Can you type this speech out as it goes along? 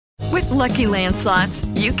Lucky Land Slots,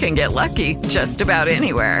 you can get lucky just about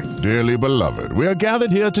anywhere. Dearly beloved, we are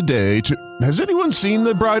gathered here today to... Has anyone seen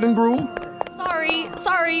the bride and groom?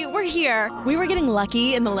 Sorry, we're here. We were getting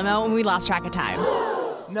lucky in the limo and we lost track of time.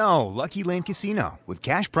 No, Lucky Land Casino, with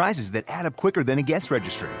cash prizes that add up quicker than a guest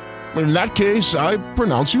registry. In that case, I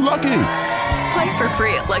pronounce you lucky. Play for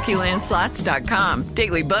free at LuckyLandSlots.com.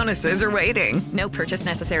 Daily bonuses are waiting. No purchase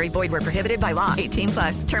necessary. Void where prohibited by law.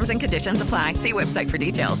 18+. Terms and conditions apply. See website for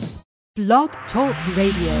details. Blog Talk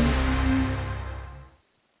Radio.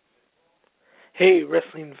 Hey,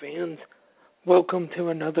 wrestling fans. Welcome to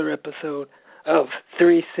another episode of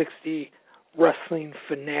 360 Wrestling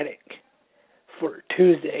Fanatic for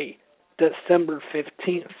Tuesday, December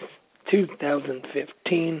 15th,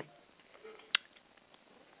 2015.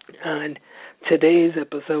 On today's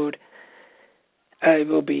episode, I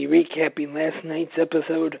will be recapping last night's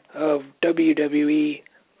episode of WWE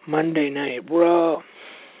Monday Night Raw,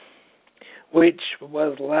 which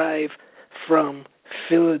was live from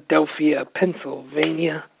Philadelphia,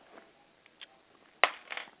 Pennsylvania,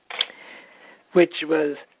 which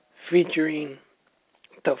was featuring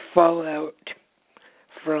the fallout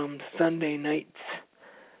from Sunday night's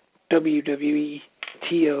WWE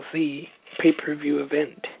TLC pay-per-view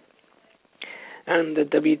event on the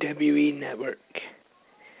WWE Network.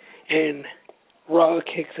 And Raw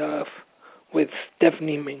kicks off with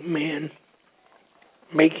Stephanie McMahon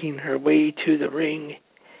making her way to the ring,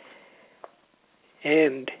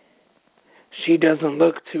 and she doesn't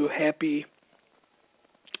look too happy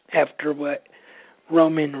after what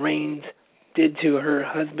Roman Reigns did to her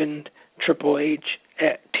husband, Triple H,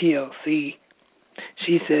 at TLC.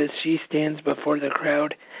 She says she stands before the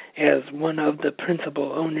crowd as one of the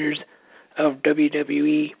principal owners of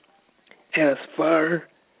WWE. As far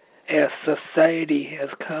as society has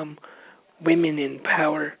come, women in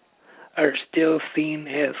power are still seen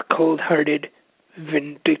as cold-hearted,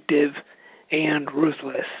 vindictive, and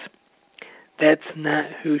ruthless. That's not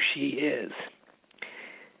who she is.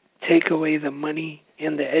 Take away the money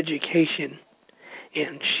and the education,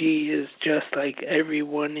 and she is just like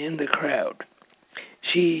everyone in the crowd.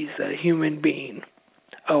 She's a human being,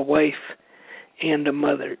 a wife, and a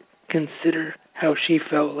mother. Consider how she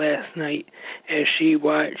felt last night as she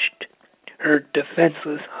watched her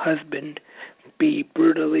defenseless husband be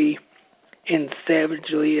brutally and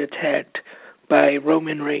savagely attacked by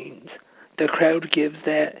Roman Reigns. The crowd gives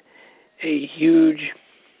that a huge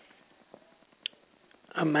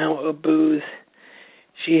amount of boos.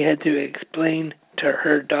 She had to explain to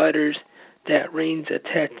her daughters that Reigns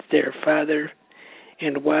attacked their father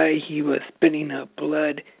and why he was spitting up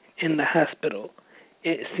blood in the hospital.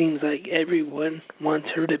 It seems like everyone wants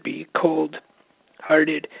her to be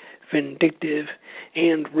cold-hearted, vindictive,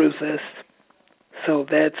 and ruthless, so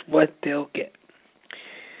that's what they'll get.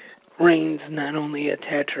 Reigns not only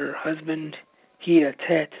attacked her husband, he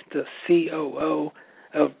attacked the COO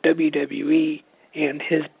of WWE and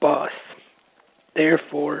his boss.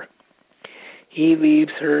 Therefore, he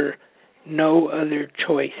leaves her no other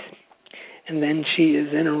choice. And then she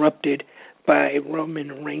is interrupted by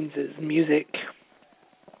Roman Reigns' music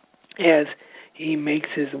as he makes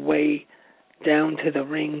his way down to the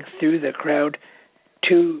ring through the crowd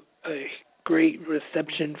to a great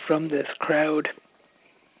reception from this crowd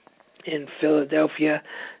in Philadelphia.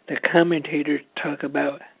 The commentators talk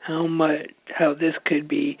about how this could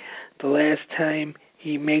be the last time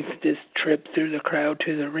he makes this trip through the crowd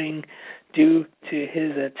to the ring due to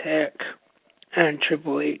his attack on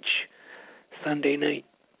Triple H Sunday night.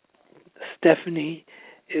 Stephanie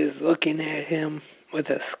is looking at him with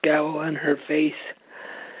a scowl on her face,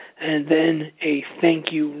 and then a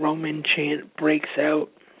thank you Roman chant breaks out.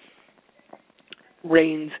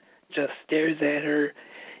 Reigns just stares at her,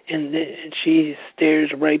 and then she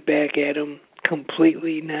stares right back at him,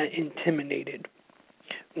 completely not intimidated.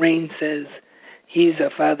 Reigns says he's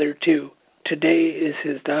a father too. Today is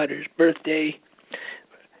his daughter's birthday.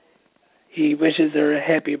 He wishes her a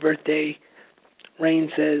happy birthday.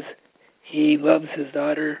 Reigns says he loves his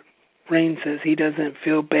daughter. Reigns says he doesn't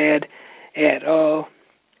feel bad at all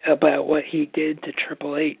about what he did to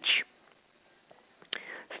Triple H.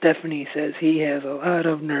 Stephanie says he has a lot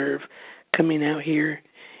of nerve coming out here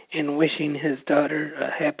and wishing his daughter a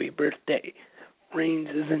happy birthday. Reigns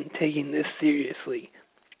isn't taking this seriously.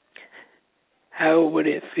 How would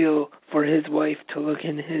it feel for his wife to look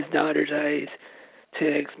in his daughter's eyes to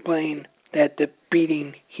explain that the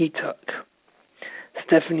beating he took?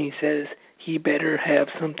 Stephanie says he better have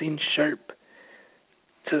something sharp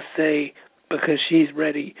to say because she's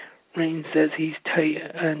ready. Reigns says he's tight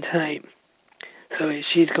on time. So if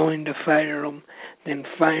she's going to fire him, then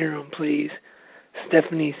fire him, please,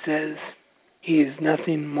 Stephanie says he is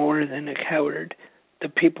nothing more than a coward. The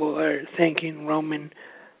people are thanking Roman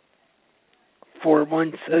for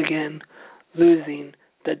once again losing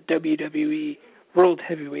the WWE World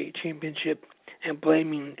Heavyweight Championship and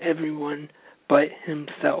blaming everyone but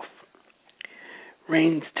himself.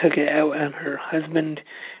 Reigns took it out on her husband,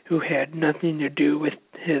 who had nothing to do with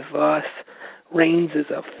his loss. Reigns is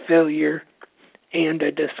a failure and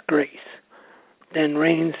a disgrace. Then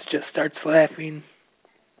Reigns just starts laughing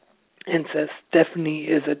and says Stephanie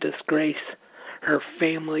is a disgrace. Her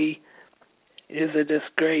family is a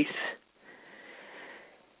disgrace.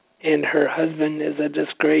 And her husband is a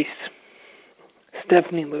disgrace.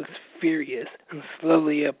 Stephanie looks furious and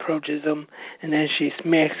slowly approaches him, and then she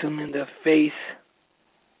smacks him in the face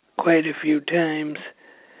quite a few times.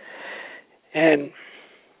 And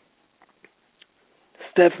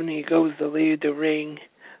Stephanie goes to leave the ring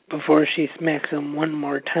before she smacks him one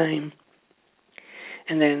more time.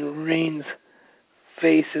 And then Reigns'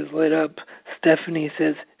 face is lit up. Stephanie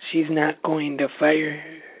says she's not going to fire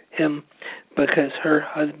him because her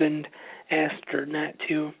husband asked her not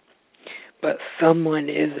to. But someone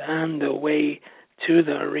is on the way to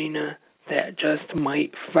the arena that just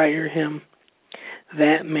might fire him.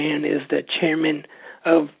 That man is the chairman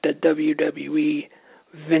of the WWE,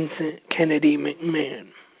 Vincent Kennedy McMahon.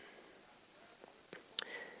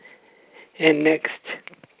 And next,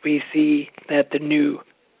 we see that the new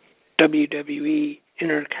WWE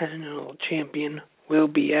Intercontinental Champion will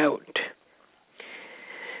be out.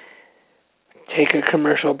 Take a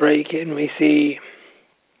commercial break, and we see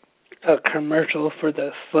a commercial for the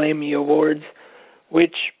Slammy Awards,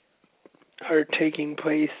 which are taking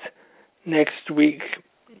place next week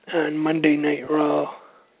on Monday Night Raw.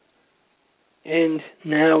 And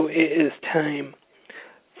now it is time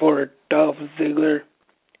for Dolph Ziggler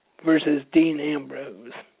versus Dean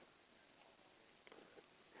Ambrose.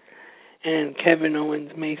 And Kevin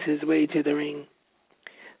Owens makes his way to the ring,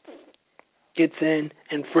 gets in,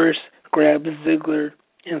 and first grabs Ziggler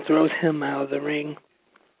and throws him out of the ring.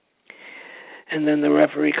 And then the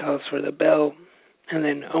referee calls for the bell, and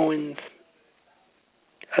then Owens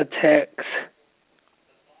attacks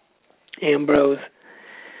Ambrose.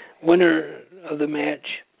 Winner of the match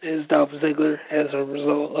is Dolph Ziggler as a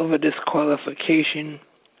result of a disqualification.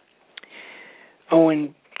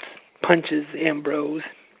 Owens punches Ambrose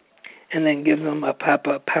and then gives him a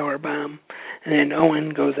pop-up powerbomb. And then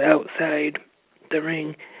Owens goes outside the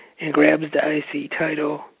ring and grabs the IC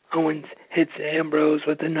title. Owens hits Ambrose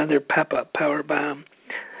with another pop-up powerbomb.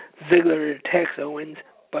 Ziggler attacks Owens,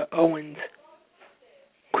 but Owens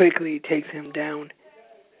quickly takes him down.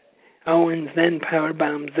 Owens then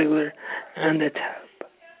powerbombs Ziggler on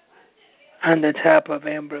the top of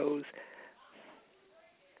Ambrose.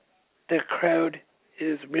 The crowd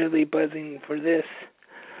is really buzzing for this.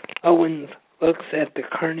 Owens looks at the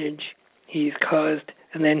carnage he's caused,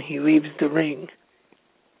 and then he leaves the ring.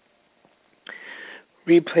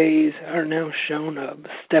 Replays are now shown of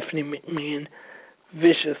Stephanie McMahon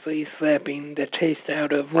viciously slapping the taste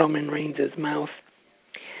out of Roman Reigns' mouth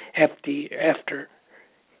after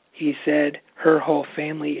he said her whole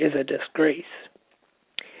family is a disgrace.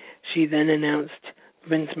 She then announced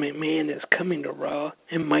Vince McMahon is coming to Raw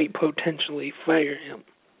and might potentially fire him.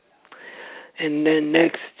 And then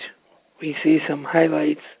next, we see some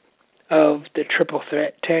highlights of the Triple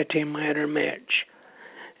Threat Tag Team Ladder match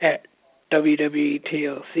at WWE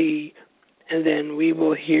TLC, and then we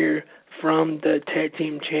will hear from the Tag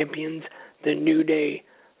Team Champions, the New Day,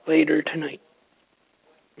 later tonight.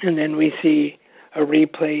 And then we see a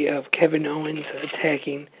replay of Kevin Owens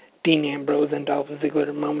attacking Dean Ambrose and Dolph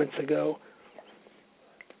Ziggler moments ago.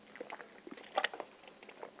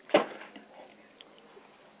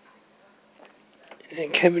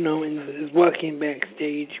 And Kevin Owens is walking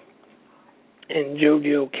backstage, and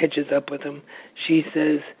JoJo catches up with him. She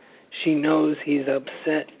says she knows he's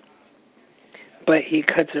upset, but he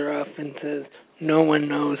cuts her off and says no one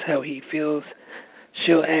knows how he feels.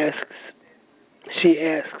 She asks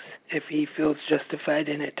if he feels justified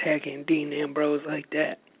in attacking Dean Ambrose like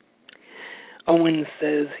that. Owens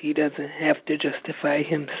says he doesn't have to justify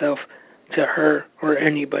himself to her or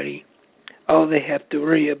anybody. All they have to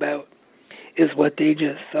worry about is what they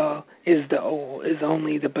just saw is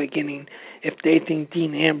only the beginning. If they think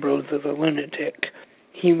Dean Ambrose is a lunatic,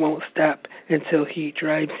 he won't stop until he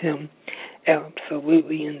drives him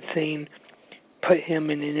absolutely insane, put him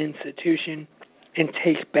in an institution, and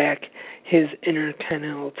take back his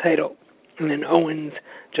Intercontinental title. And then Owens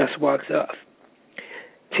just walks off.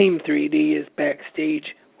 Team 3D is backstage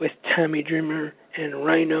with Tommy Dreamer and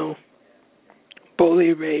Rhino.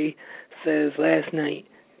 Bully Ray says last night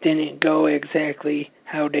didn't go exactly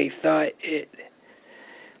how they thought it.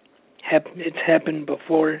 It's happened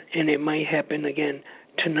before, and it might happen again.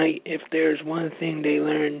 Tonight, if there's one thing they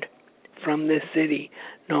learned from this city,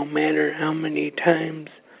 no matter how many times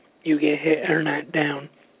you get hit or knocked down,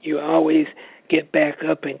 you always get back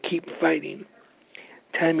up and keep fighting.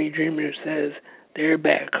 Tommy Dreamer says they're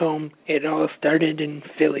back home. It all started in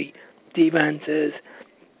Philly. Devon says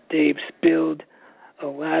they've spilled a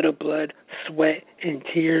lot of blood, sweat, and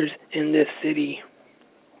tears in this city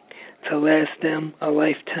to last them a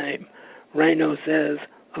lifetime. Rhino says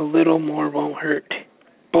a little more won't hurt.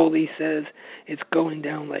 Bully says it's going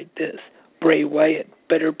down like this. Bray Wyatt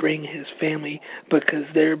better bring his family because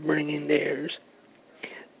they're bringing theirs.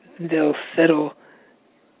 They'll settle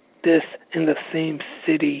this in the same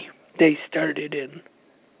city they started in.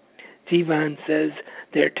 Devon says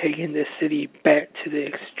they're taking this city back to the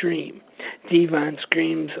extreme. Devon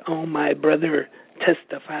screams, "Oh, my brother,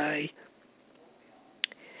 testify."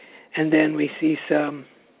 And then we see some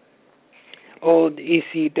old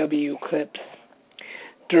ECW clips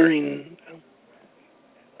during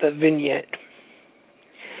the vignette.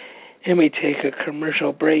 And we take a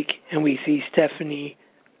commercial break, and we see Stephanie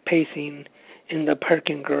pacing in the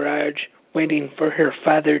parking garage, waiting for her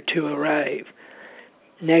father to arrive.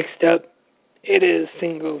 Next up, it is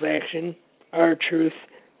singles action. R-Truth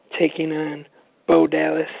taking on Bo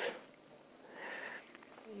Dallas.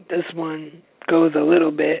 This one goes a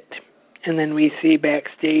little bit, and then we see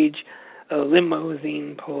backstage a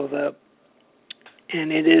limousine pulls up,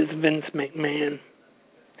 and it is Vince McMahon.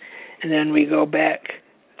 And then we go back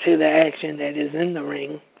to the action that is in the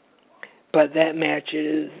ring, but that match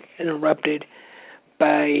is interrupted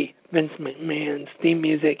by Vince McMahon's theme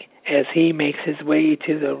music as he makes his way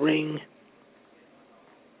to the ring,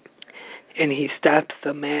 and he stops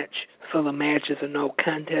the match, so the match is a no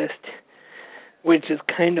contest, which is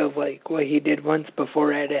kind of like what he did once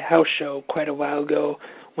before at a house show quite a while ago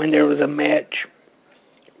when there was a match,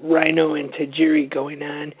 Rhino and Tajiri going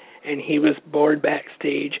on, and he was bored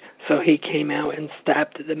backstage, so he came out and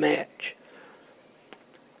stopped the match.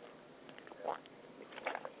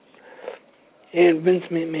 And Vince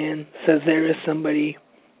McMahon says there is somebody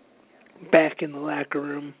back in the locker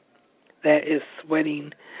room that is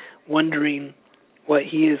sweating, wondering what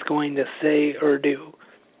he is going to say or do.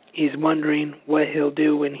 He's wondering what he'll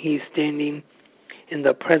do when he's standing in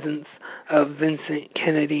the presence of Vincent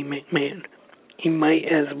Kennedy McMahon. He might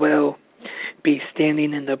as well be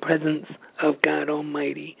standing in the presence of God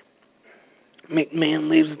Almighty. McMahon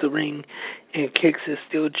leaves the ring and kicks his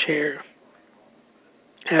steel chair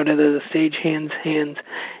out of the stagehand's hands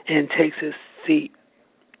and takes his seat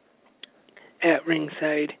at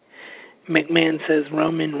ringside. McMahon says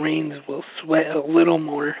Roman Reigns will sweat a little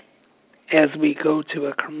more as we go to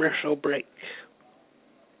a commercial break.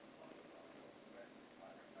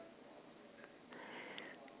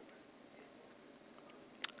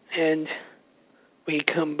 And we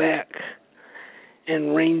come back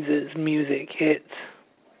and Reigns' music hits,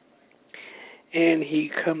 and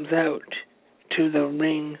he comes out to the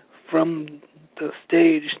ring from the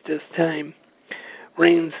stage this time.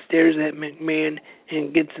 Reigns stares at McMahon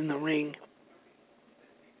and gets in the ring.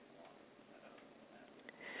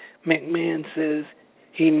 McMahon says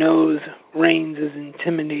he knows Reigns is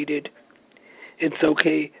intimidated. It's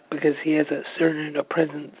okay because he has a certain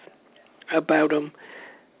presence about him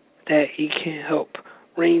that he can't help.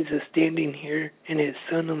 Reigns is standing here and his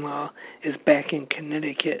son-in-law is back in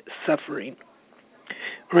Connecticut suffering.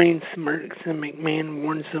 Reigns smirks and McMahon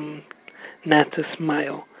warns him not to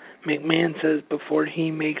smile. McMahon says before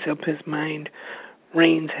he makes up his mind,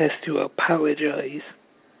 Reigns has to apologize.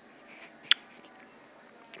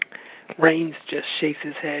 Reigns just shakes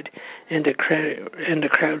his head and the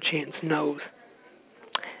crowd chants no's.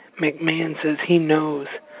 McMahon says he knows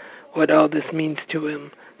what all this means to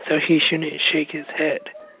him, so he shouldn't shake his head.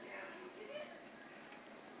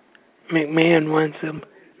 McMahon wants him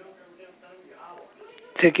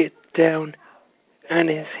to get down on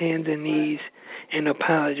his hands and knees and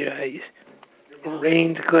apologize.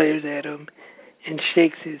 Reigns glares at him and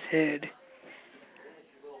shakes his head.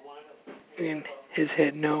 And his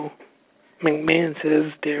head no. McMahon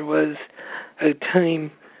says there was a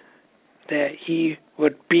time that he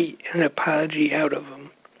would beat an apology out of him.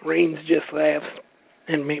 Reigns just laughs,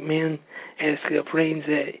 and McMahon asks if Reigns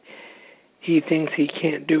that he thinks he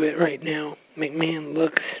can't do it right now. McMahon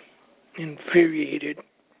looks infuriated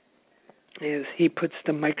as he puts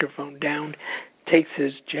the microphone down, takes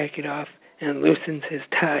his jacket off, and loosens his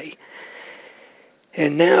tie.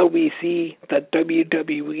 And now we see the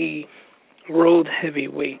WWE World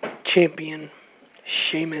Heavyweight Champion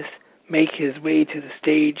Sheamus make his way to the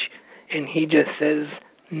stage, and he just says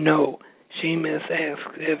no. Sheamus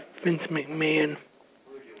asks if Vince McMahon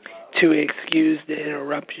to excuse the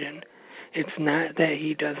interruption. It's not that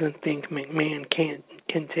he doesn't think McMahon can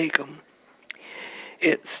take him.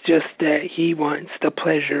 It's just that he wants the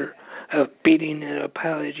pleasure of beating an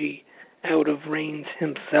apology out of Reigns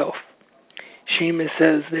himself. Sheamus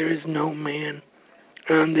says there is no man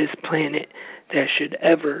on this planet that should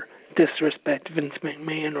ever disrespect Vince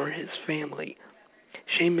McMahon or his family.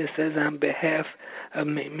 Sheamus says on behalf of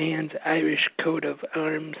McMahon's Irish coat of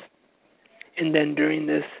arms, and then during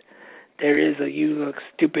this, there is a "you look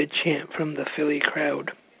stupid" chant from the Philly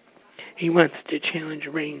crowd. He wants to challenge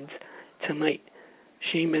Reigns tonight.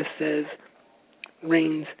 Sheamus says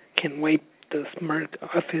Reigns can wipe the smirk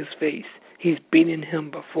off his face. He's beaten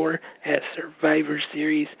him before at Survivor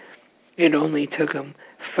Series. It only took him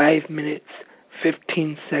 5 minutes,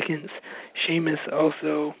 15 seconds. Sheamus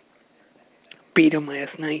also beat him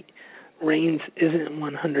last night. Reigns isn't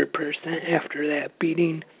 100% after that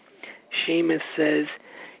beating. Sheamus says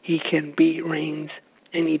he can beat Reigns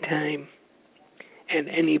anytime, at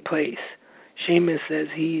any place. Sheamus says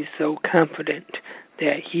he's so confident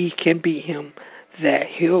that he can beat him that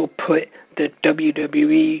he'll put the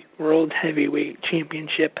WWE World Heavyweight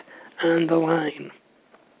Championship on the line.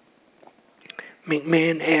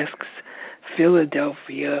 McMahon asks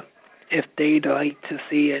Philadelphia if they'd like to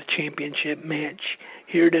see a championship match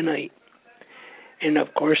here tonight. And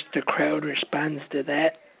of course the crowd responds to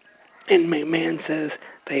that. And McMahon says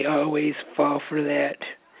they always fall for that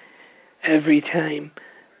every time.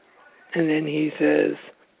 And then he says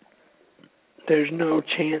there's no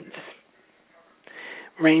chance.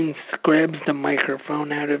 Reigns grabs the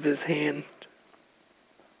microphone out of his hand.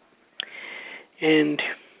 And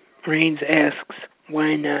Reigns asks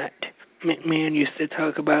why not. McMahon used to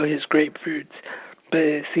talk about his grapefruits, but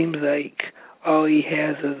it seems like all he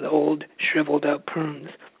has is old, shriveled up prunes.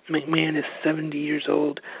 McMahon is 70 years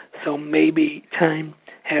old, so maybe time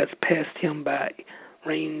has passed him by.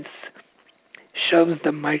 Reigns shoves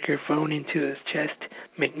the microphone into his chest.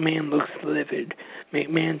 McMahon looks livid.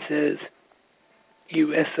 McMahon says,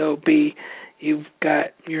 "You SOB, you've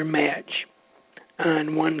got your match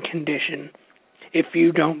on one condition. If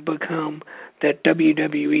you don't become the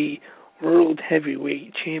WWE World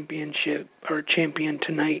Heavyweight Championship or champion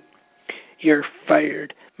tonight, you're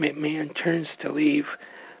fired." McMahon turns to leave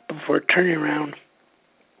before turning around,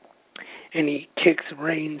 and he kicks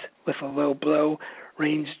Reigns with a low blow.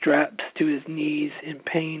 Reigns drops to his knees in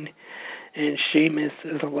pain, and Sheamus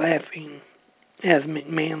is laughing. As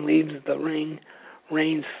McMahon leaves the ring,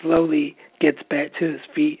 Reigns slowly gets back to his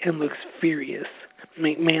feet and looks furious.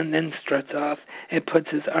 McMahon then struts off and puts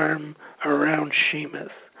his arm around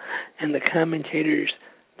Sheamus, and the commentators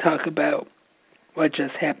talk about what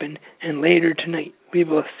just happened. And later tonight, we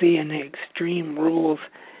will see an Extreme Rules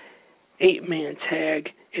 8-man tag.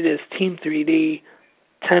 It is Team 3D,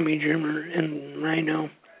 Tommy Dreamer and Rhino,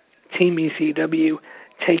 Team ECW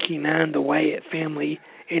taking on the Wyatt family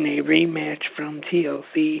in a rematch from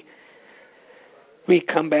TLC. We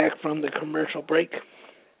come back from the commercial break,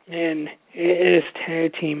 and it is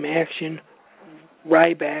tag team action.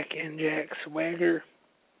 Ryback and Jack Swagger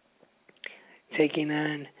taking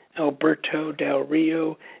on Alberto Del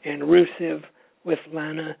Rio and Rusev, with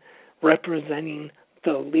Lana representing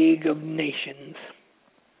the League of Nations.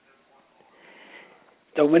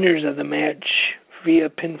 The winners of the match via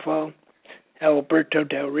pinfall, Alberto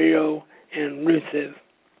Del Rio and Rusev.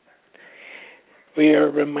 We are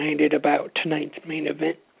reminded about tonight's main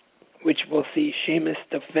event, which will see Sheamus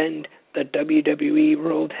defend the WWE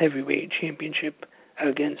World Heavyweight Championship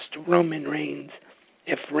against Roman Reigns.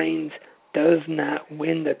 If Reigns does not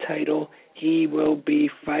win the title, he will be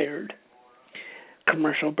fired.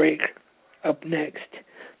 Commercial break up next.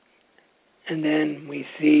 And then we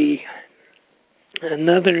see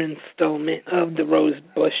another installment of the Rose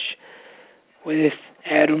Bush with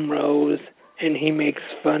Adam Rose, and he makes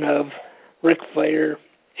fun of Ric Flair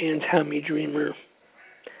and Tommy Dreamer.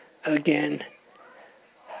 Again,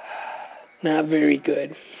 not very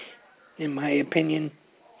good, in my opinion.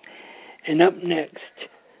 And up next,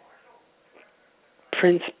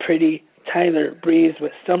 Prince Pretty Tyler Breeze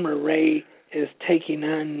with Summer Rae is taking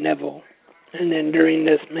on Neville. And then during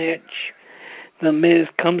this match, The Miz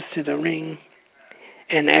comes to the ring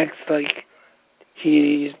and acts like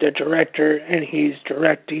he's the director and he's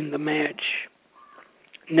directing the match.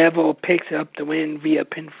 Neville picks up the win via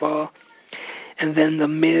pinfall, and then The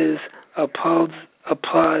Miz applauds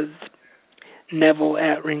Neville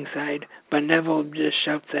at ringside, but Neville just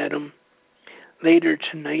shouts at him. Later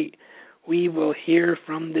tonight, we will hear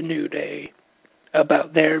from the New Day.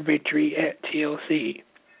 about their victory at TLC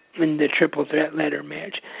in the triple threat ladder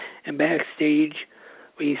match. And backstage,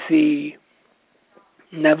 we see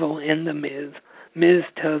Neville and The Miz. Miz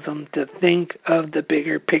tells him to think of the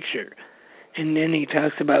bigger picture. And then he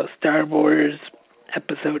talks about Star Wars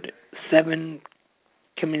Episode 7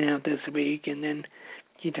 coming out this week. And then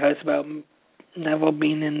he talks about Neville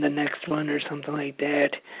being in the next one or something like that.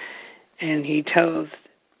 And he tells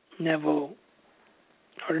Neville,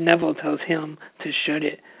 or Neville tells him to shut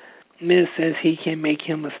it. Miz says he can make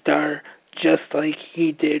him a star just like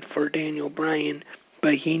he did for Daniel Bryan,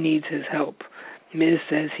 but he needs his help. Miz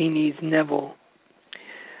says he needs Neville's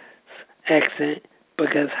accent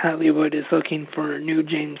because Hollywood is looking for a new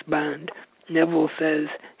James Bond. Neville says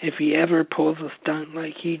if he ever pulls a stunt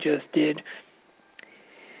like he just did,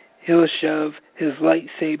 he'll shove his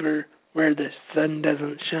lightsaber where the sun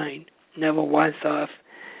doesn't shine. Neville walks off,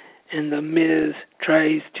 and The Miz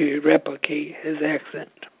tries to replicate his accent.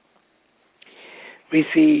 We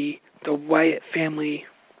see the Wyatt family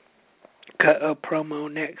cut a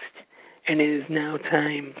promo next, and it is now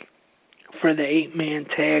time for the 8-man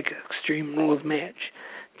tag Extreme Rules match.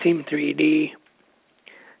 Team 3D,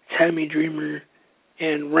 Tommy Dreamer,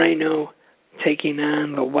 and Rhino taking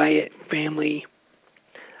on the Wyatt family.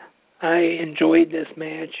 I enjoyed this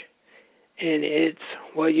match, and it's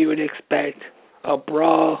what you would expect. A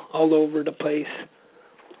brawl all over the place.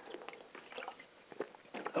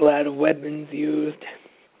 A lot of weapons used.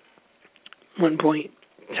 At one point,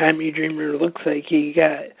 Tommy Dreamer looks like he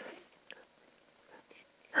got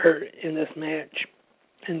hurt in this match,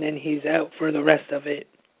 and then he's out for the rest of it.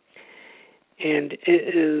 And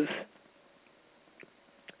it is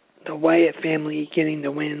the Wyatt family getting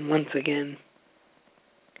the win once again.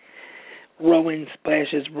 Rowan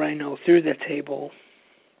splashes Rhino through the table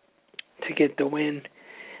to get the win.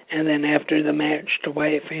 And then after the match, the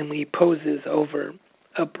Wyatt family poses over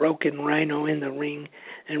a broken Rhino in the ring,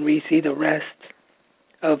 and we see the rest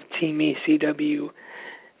of Team ECW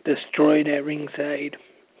destroyed at ringside.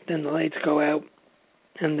 Then the lights go out,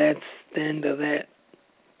 and that's the end of that.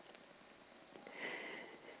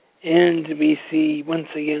 And we see, once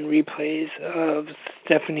again, replays of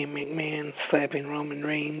Stephanie McMahon slapping Roman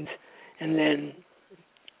Reigns, and then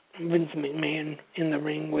Vince McMahon in the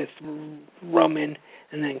ring with Roman,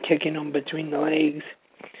 and then kicking him between the legs.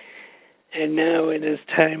 And now it is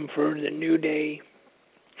time for the New Day,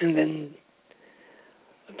 and then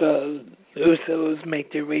the Usos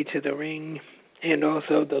make their way to the ring, and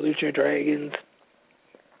also the Lucha Dragons.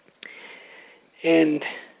 And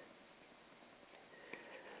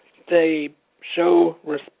they show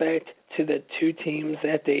respect to the two teams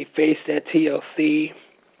that they faced at TLC.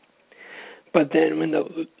 But then when the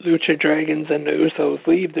Lucha Dragons and the Usos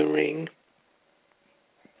leave the ring,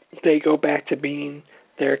 they go back to being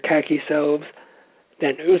their cocky selves.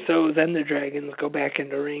 Then Usos and the Dragons go back in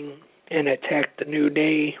the ring and attack the New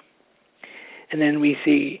Day. And then we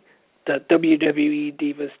see the WWE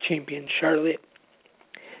Divas Champion Charlotte,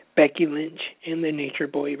 Becky Lynch, and the Nature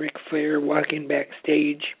Boy Ric Flair walking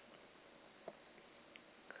backstage.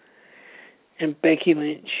 And Becky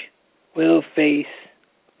Lynch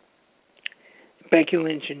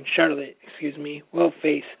and Charlotte, will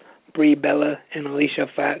face Brie Bella and Alicia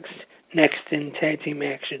Fox next in tag team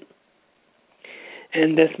action.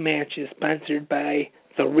 And this match is sponsored by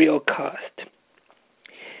The Real Cost.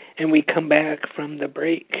 And we come back from the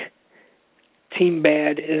break. Team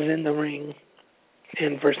Bad is in the ring,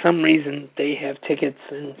 and for some reason they have tickets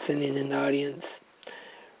and sitting in the audience.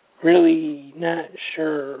 Really not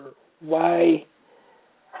sure why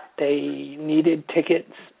they needed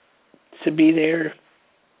tickets to be there.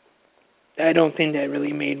 I don't think that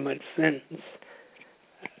really made much sense.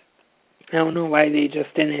 I don't know why they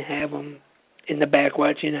just didn't have them in the back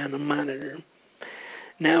watching on a monitor.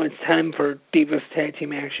 Now it's time for Divas Tag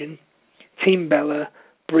Team action. Team Bella,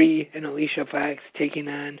 Brie, and Alicia Fox taking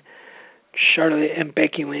on Charlotte and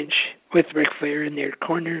Becky Lynch with Ric Flair in their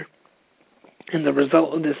corner. And the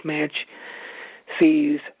result of this match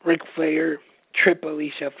sees Ric Flair trip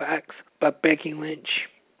Alicia Fox, but Becky Lynch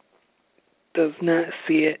does not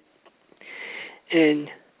see it, and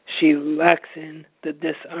she locks in the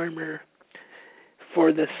disarmor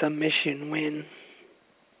for the submission win.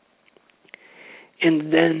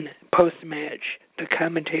 And then post-match, the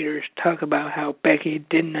commentators talk about how Becky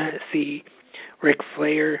did not see Ric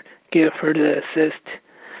Flair give her the assist,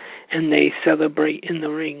 and they celebrate in the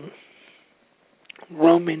ring.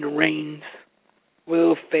 Roman Reigns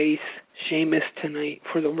will face Sheamus tonight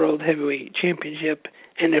for the World Heavyweight Championship,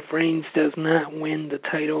 and if Reigns does not win the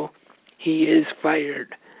title, he is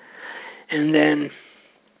fired. And then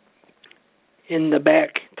In the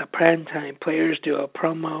back, the primetime players do a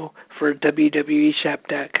promo for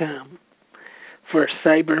WWEshop.com for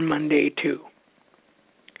Cyber Monday 2,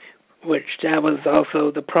 which that was also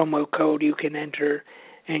the promo code you can enter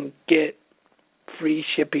and get free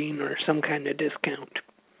shipping or some kind of discount.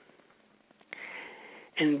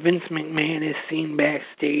 And Vince McMahon is seen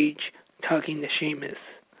backstage talking to Sheamus.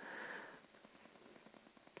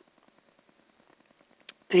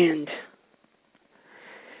 And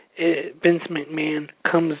Vince McMahon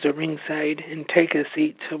comes to ringside and take a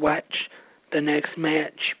seat to watch the next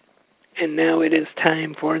match. And now it is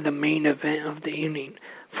time for the main event of the evening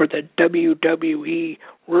for the WWE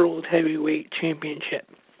World Heavyweight Championship.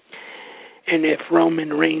 And if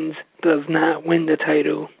Roman Reigns does not win the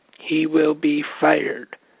title, he will be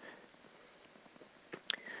fired.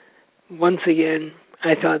 Once again,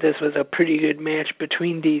 I thought this was a pretty good match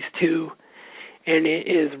between these two, and it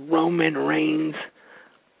is Roman Reigns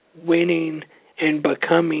winning and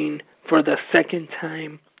becoming, for the second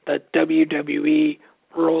time, the WWE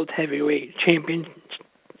World Heavyweight Champion,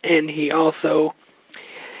 and he also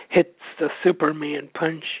hits the Superman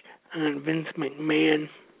punch on Vince McMahon.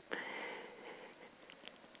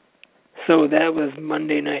 So that was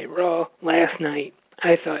Monday Night Raw. Last night,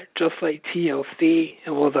 I thought, just like TLC,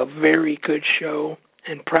 it was a very good show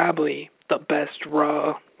and probably the best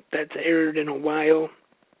Raw that's aired in a while.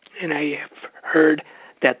 And I have heard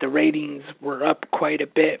that the ratings were up quite a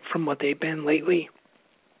bit from what they've been lately.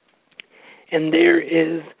 And there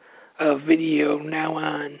is a video now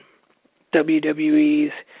on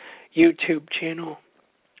WWE's YouTube channel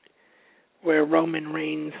where Roman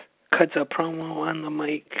Reigns cuts a promo on the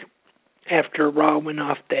mic after Raw went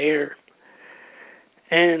off the air.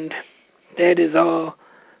 And that is all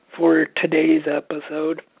for today's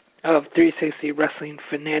episode of 360 Wrestling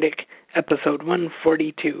Fanatic, episode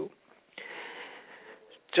 142.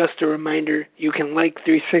 Just a reminder, you can like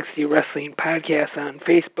 360 Wrestling Podcast on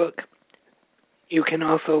Facebook. You can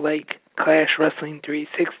also like Clash Wrestling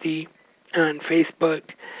 360 on Facebook.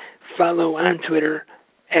 Follow on Twitter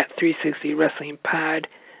at 360 Wrestling Pod.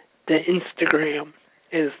 The Instagram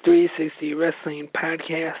is 360 Wrestling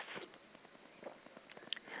Podcasts.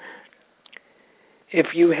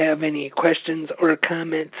 If you have any questions or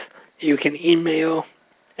comments, you can email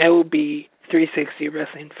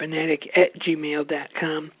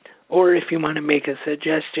lb360wrestlingfanatic@gmail.com, or if you want to make a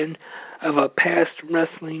suggestion of a past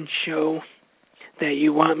wrestling show that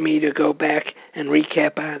you want me to go back and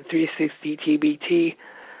recap on 360 TBT,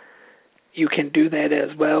 you can do that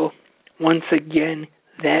as well. Once again,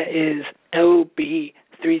 that is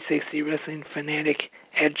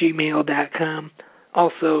lb360wrestlingfanatic@gmail.com.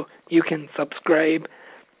 Also, you can subscribe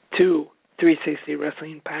to 360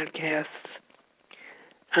 Wrestling Podcasts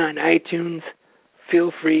on iTunes.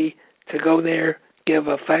 Feel free to go there, give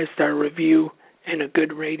a 5-star review and a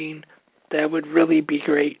good rating. That would really be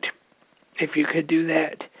great if you could do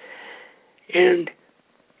that. And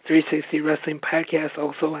 360 Wrestling Podcast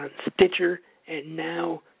also on Stitcher and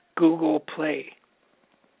now Google Play.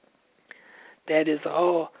 That is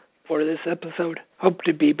all for this episode. Hope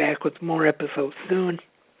to be back with more episodes soon.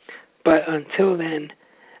 But until then,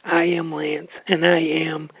 I am Lance, and I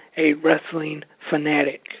am a wrestling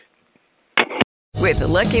fanatic. With the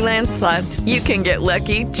Lucky Land Slots, you can get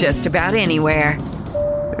lucky just about anywhere.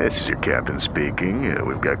 This is your captain speaking.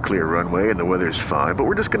 We've got clear runway and the weather's fine, but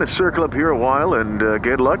we're just going to circle up here a while and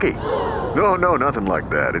get lucky. No, nothing like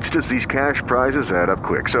that. It's just these cash prizes add up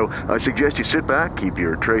quick. So I suggest you sit back, keep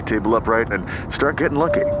your tray table upright, and start getting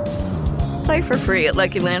lucky. Play for free at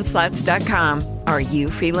LuckyLandSlots.com. Are you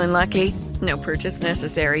feeling lucky? No purchase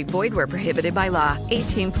necessary. Void where prohibited by law.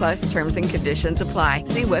 18+ terms and conditions apply.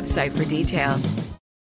 See website for details.